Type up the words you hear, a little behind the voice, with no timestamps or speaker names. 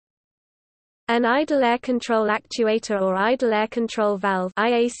An idle air control actuator or idle air control valve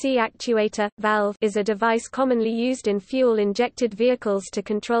 (IAC actuator, valve) is a device commonly used in fuel-injected vehicles to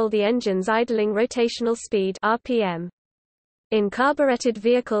control the engine's idling rotational speed (RPM). In carbureted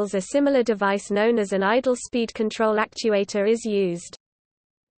vehicles, a similar device known as an idle speed control actuator is used.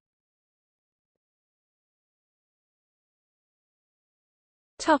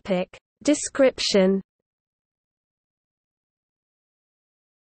 Topic description.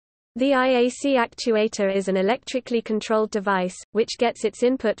 The IAC actuator is an electrically controlled device, which gets its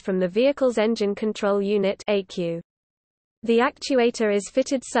input from the vehicle's engine control unit (ECU). The actuator is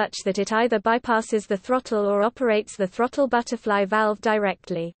fitted such that it either bypasses the throttle or operates the throttle butterfly valve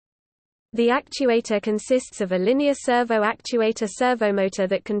directly. The actuator consists of a linear servo actuator servomotor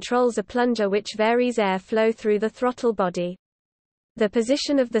that controls a plunger which varies air flow through the throttle body. The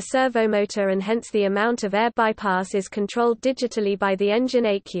position of the servomotor and hence the amount of air bypass is controlled digitally by the engine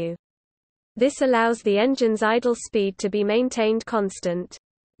ECU. This allows the engine's idle speed to be maintained constant.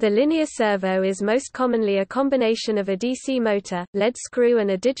 The linear servo is most commonly a combination of a DC motor, lead screw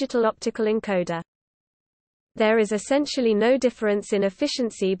and a digital optical encoder. There is essentially no difference in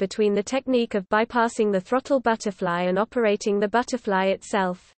efficiency between the technique of bypassing the throttle butterfly and operating the butterfly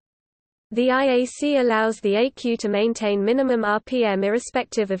itself. The IAC allows the ECU to maintain minimum RPM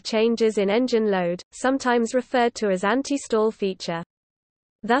irrespective of changes in engine load, sometimes referred to as anti-stall feature.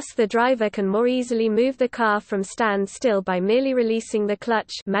 Thus the driver can more easily move the car from standstill by merely releasing the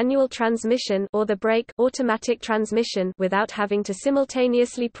clutch manual transmission or the brake automatic transmission without having to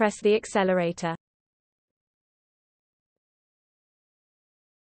simultaneously press the accelerator.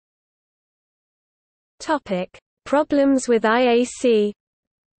 Topic: Problems with IAC.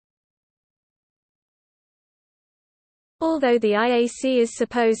 Although the IAC is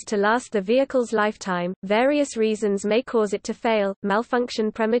supposed to last the vehicle's lifetime, various reasons may cause it to fail,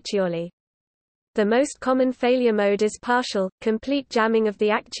 malfunction prematurely. The most common failure mode is partial, complete jamming of the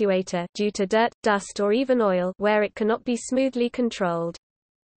actuator due to dirt, dust or even oil where it cannot be smoothly controlled.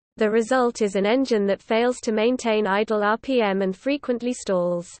 The result is an engine that fails to maintain idle RPM and frequently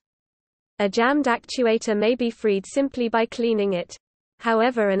stalls. A jammed actuator may be freed simply by cleaning it.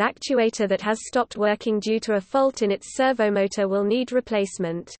 However, an actuator that has stopped working due to a fault in its servomotor will need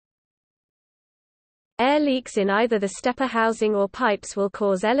replacement. Air leaks in either the stepper housing or pipes will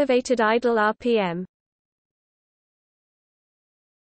cause elevated idle RPM.